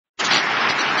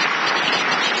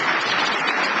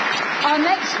Our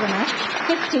next winner,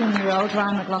 15-year-old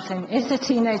Ryan McLaughlin, is a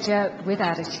teenager with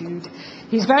attitude.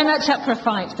 He's very much up for a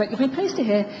fight, but you'll be pleased to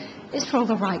hear it's for all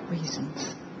the right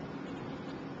reasons.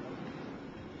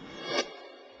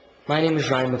 My name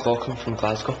is Ryan McLaughlin from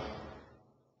Glasgow.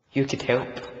 You could help.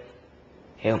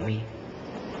 Help me.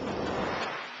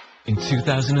 In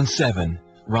 2007,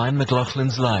 Ryan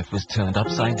McLaughlin's life was turned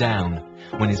upside down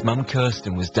when his mum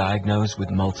Kirsten was diagnosed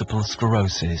with multiple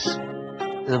sclerosis.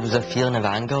 There was a feeling of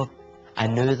anger. I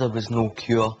knew there was no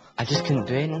cure. I just couldn't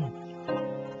do anything.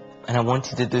 And I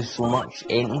wanted to do so much,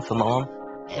 anything for my mum.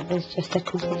 It was just a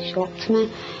complete shock to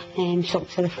me, and shock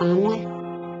to the family.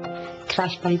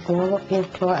 Crashed bipolar,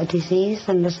 you've got a disease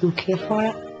and there's no cure for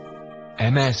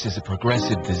it. MS is a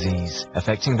progressive disease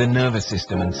affecting the nervous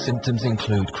system, and symptoms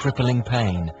include crippling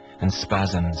pain and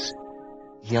spasms.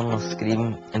 Hearing her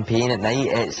scream in pain at night,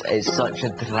 it's such a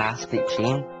drastic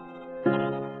change.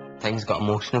 Things got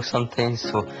emotional sometimes,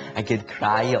 so a good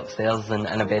cry upstairs in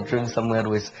a bedroom somewhere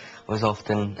was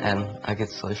often a good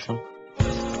solution.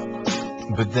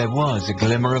 But there was a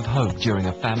glimmer of hope during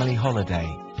a family holiday,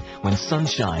 when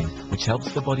sunshine, which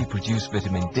helps the body produce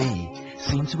vitamin D,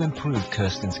 seemed to improve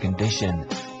Kirsten's condition.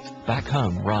 Back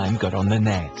home, Ryan got on the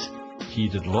net. He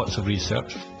did lots of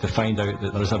research to find out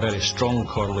that there is a very strong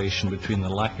correlation between the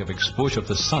lack of exposure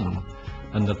to sun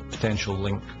and the potential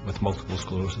link with multiple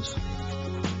sclerosis.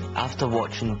 After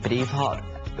watching Braveheart,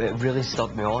 it really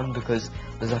stuck me on, because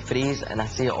there's a phrase, and I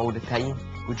say it all the time: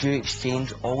 would you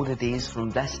exchange all the days from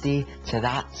this day to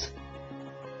that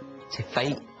to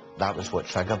fight? That was what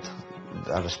triggered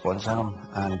a response in him,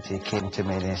 and he came to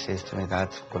me and he says to me, "Dad,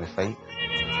 I'm going to fight."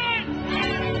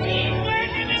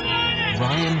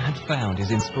 Ryan had found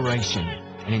his inspiration,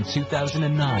 and in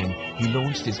 2009 he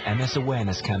launched his MS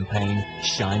awareness campaign,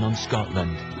 Shine on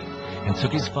Scotland, and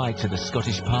took his fight to the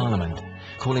Scottish Parliament,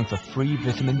 calling for free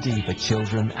vitamin D for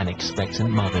children and expectant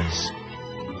mothers.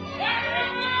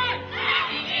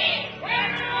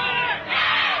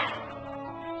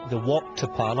 The walk to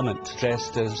Parliament,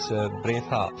 dressed as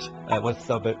Braveheart, with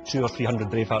about 200 or 300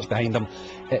 Bravehearts behind him,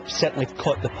 it certainly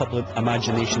caught the public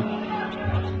imagination.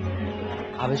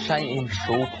 I was trying to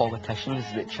show politicians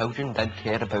that children did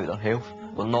care about their health.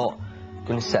 We're not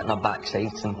going to sit on our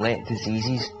backsides and let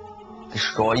diseases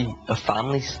destroy our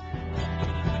families.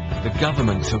 The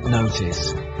government took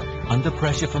notice. Under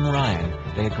pressure from Ryan,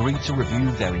 they agreed to review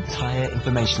their entire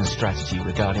information strategy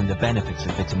regarding the benefits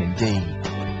of vitamin D.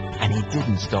 And he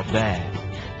didn't stop there.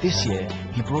 This year,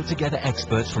 he brought together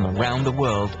experts from around the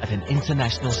world at an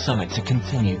international summit to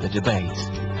continue the debate.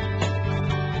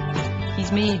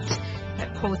 He's made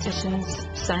politicians,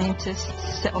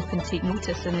 scientists sit up and take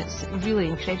notice, and it's really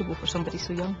incredible for somebody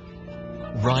so young.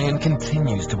 Ryan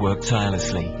continues to work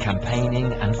tirelessly,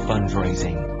 campaigning and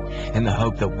fundraising, in the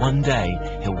hope that one day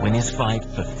he'll win his fight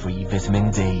for free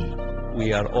vitamin D.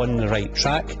 We are on the right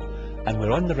track, and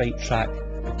we're on the right track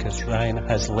because Ryan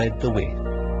has led the way.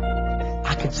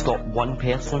 I could stop one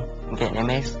person from getting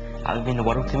MS, that would mean the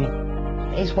world to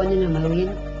me. He's 1 in a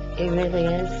million, he really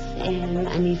is,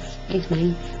 and he's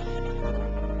mine.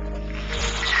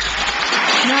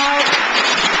 Now,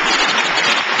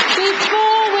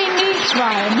 before we meet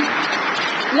Ryan,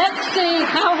 let's see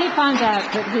how he found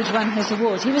out that he'd won his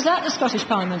award. He was at the Scottish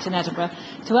Parliament in Edinburgh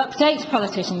to update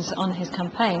politicians on his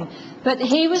campaign, but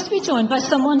he was to be joined by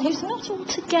someone who's not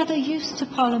altogether used to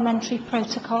parliamentary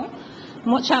protocol.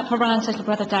 And watch out for Ryan's little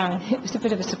brother Darren. It was a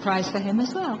bit of a surprise for him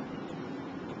as well.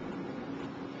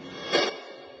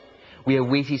 We have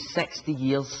waited 60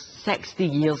 years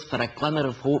for a glimmer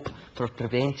of hope for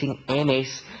preventing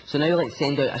MS. So now let's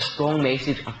send out a strong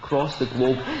message across the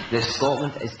globe that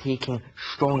Scotland is taking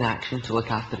strong action to look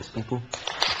after its people.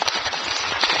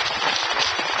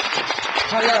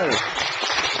 Hello.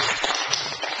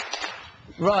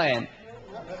 Ryan.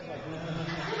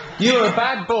 You're a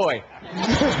bad boy.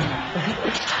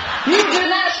 You were doing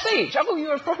that speech. I thought you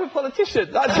were a proper politician.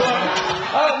 That's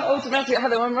why. Automatically,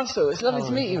 hello, I'm Russell. It's lovely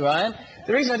to meet you, Ryan.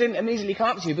 The reason I didn't immediately come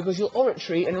up to you because your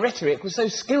oratory and rhetoric was so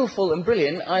skillful and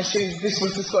brilliant, I assumed this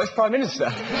was the Scottish Prime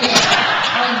Minister.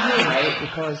 I'm here, mate,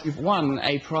 because you've won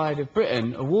a Pride of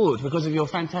Britain award because of your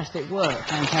fantastic work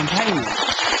and campaigning.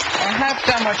 I have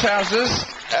done my trousers,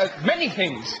 many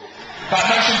things. But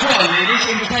most importantly, this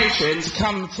invitation to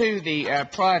come to the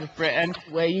Pride of Britain,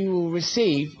 where you will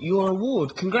receive your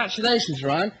award. Congratulations,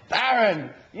 Ryan.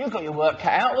 Darren, you've got your work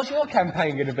cut out. What's your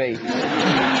campaign going to be?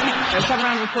 Let's have a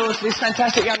round of applause for this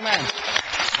fantastic young man.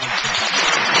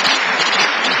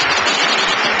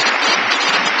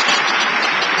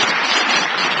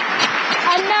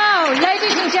 And now,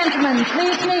 ladies and gentlemen,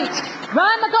 please meet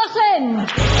Ryan McLaughlin.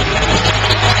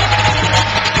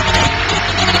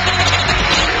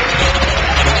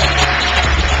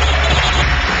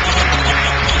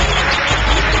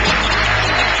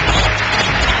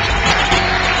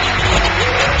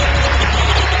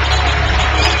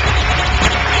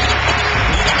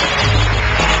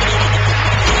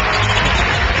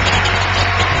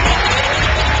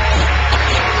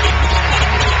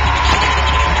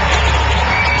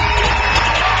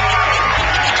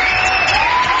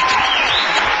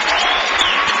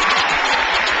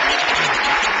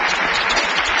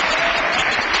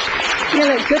 you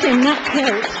look good in that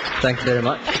kilt. Thank you very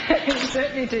much. You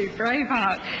certainly do,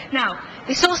 Braveheart. Now,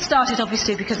 this all started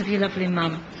obviously because of your lovely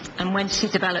mum, and when she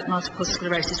developed multiple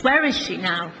sclerosis. Where is she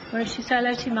now? Where did she say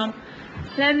hello to your mum?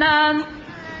 Hello, Mum.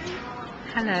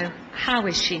 Hello. How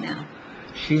is she now?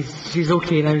 She's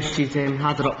okay now. She's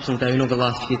had her ups and downs over the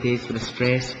last few days with the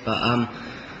stress, but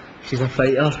she's a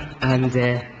fighter, and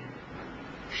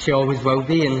she always will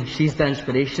be, and she's the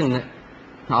inspiration that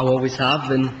I'll always have,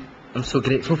 and I'm so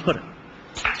grateful for it.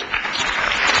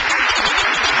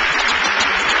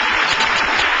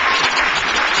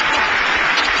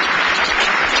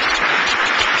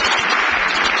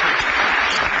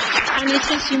 And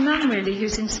it is your mum really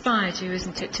who's inspired you,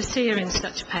 isn't it, to see her in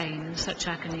such pain and such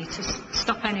agony, to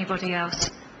stop anybody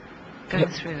else going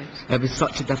through it. It was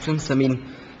such a difference. I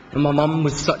mean, my mum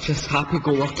was such a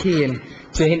happy-go-lucky, and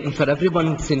to anything for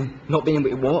everyone, to not being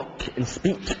able to walk and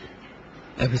speak,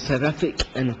 it was horrific,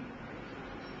 and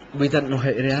we didn't know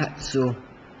how to react, so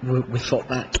we fought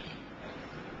back.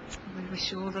 We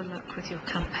wish you all the luck with your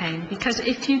campaign, because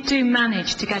if you do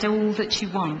manage to get all that you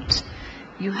want,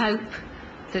 you hope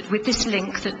that with this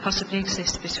link that possibly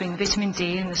exists between vitamin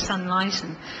D and the sunlight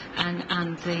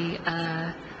and the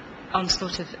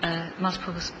onslaught of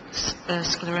multiple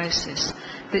sclerosis,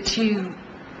 that you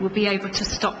will be able to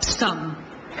stop some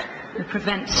and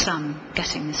prevent some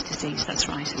getting this disease. That's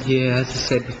right. Yeah, as I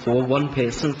said before, one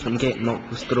person from getting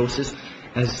multiple sclerosis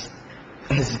is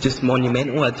just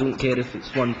monumental. I don't care if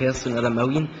it's one person or a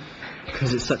million,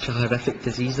 because it's such a horrific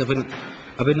disease. I wouldn't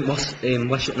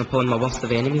wish it upon my worst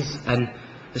of enemies. And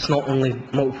it's not only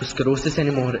multiple sclerosis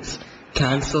anymore, it's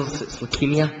cancers, it's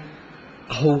leukemia,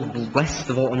 a whole list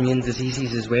of autoimmune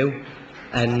diseases as well.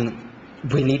 And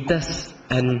we need this,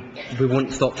 and we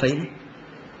won't stop fighting.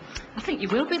 I think you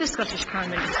will be the Scottish Prime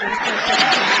Minister.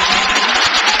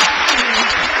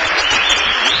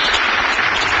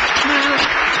 Now,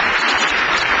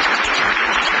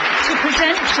 to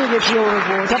present you with your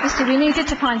award, obviously we needed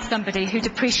to find somebody who'd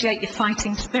appreciate your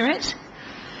fighting spirit.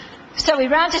 So we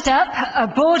rounded up a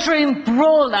boardroom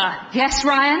brawler. Yes,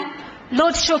 Ryan?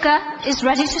 Lord Sugar is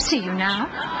ready to see you now.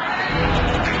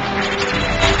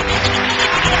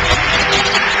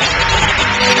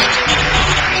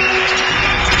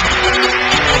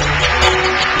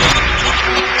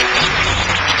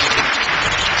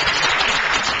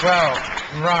 Well,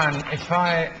 Ryan, if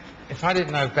I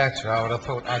didn't know better, I would have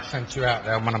thought I'd sent you out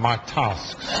there on one of my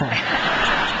tasks.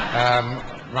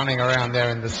 Running around there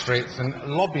in the streets and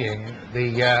lobbying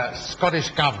the Scottish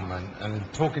government and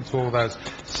talking to all those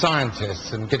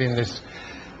scientists and getting this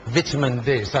vitamin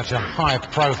D, such a high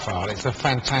profile. It's a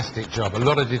fantastic job, a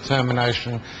lot of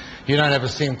determination. You don't ever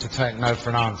seem to take no for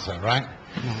an answer, right?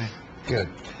 No. Good.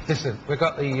 Listen, we've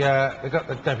got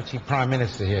the Deputy Prime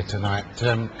Minister here tonight.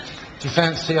 Do you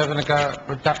fancy having a go at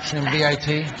reduction in VAT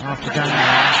after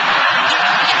January?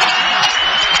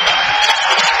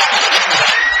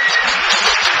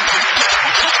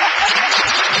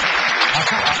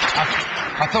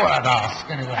 I thought I'd ask,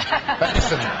 anyway. But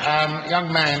listen,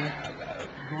 young man,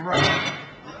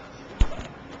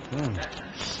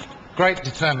 great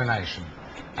determination,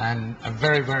 and a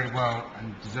very, very well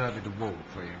and deserved award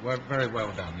for you. Well, very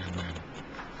well done, young man.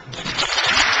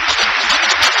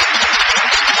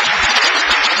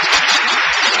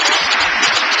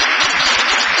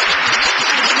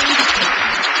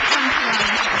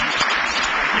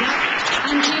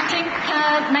 And do you think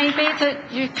maybe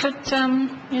that you could,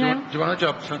 you know... Do you want a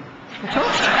job, son?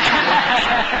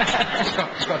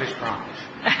 Scottish branch.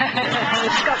 The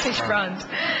Scottish branch.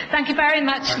 Thank you very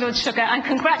much, Lord Sugar, and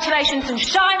congratulations, and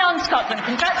shine on Scotland.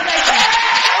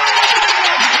 Congratulations.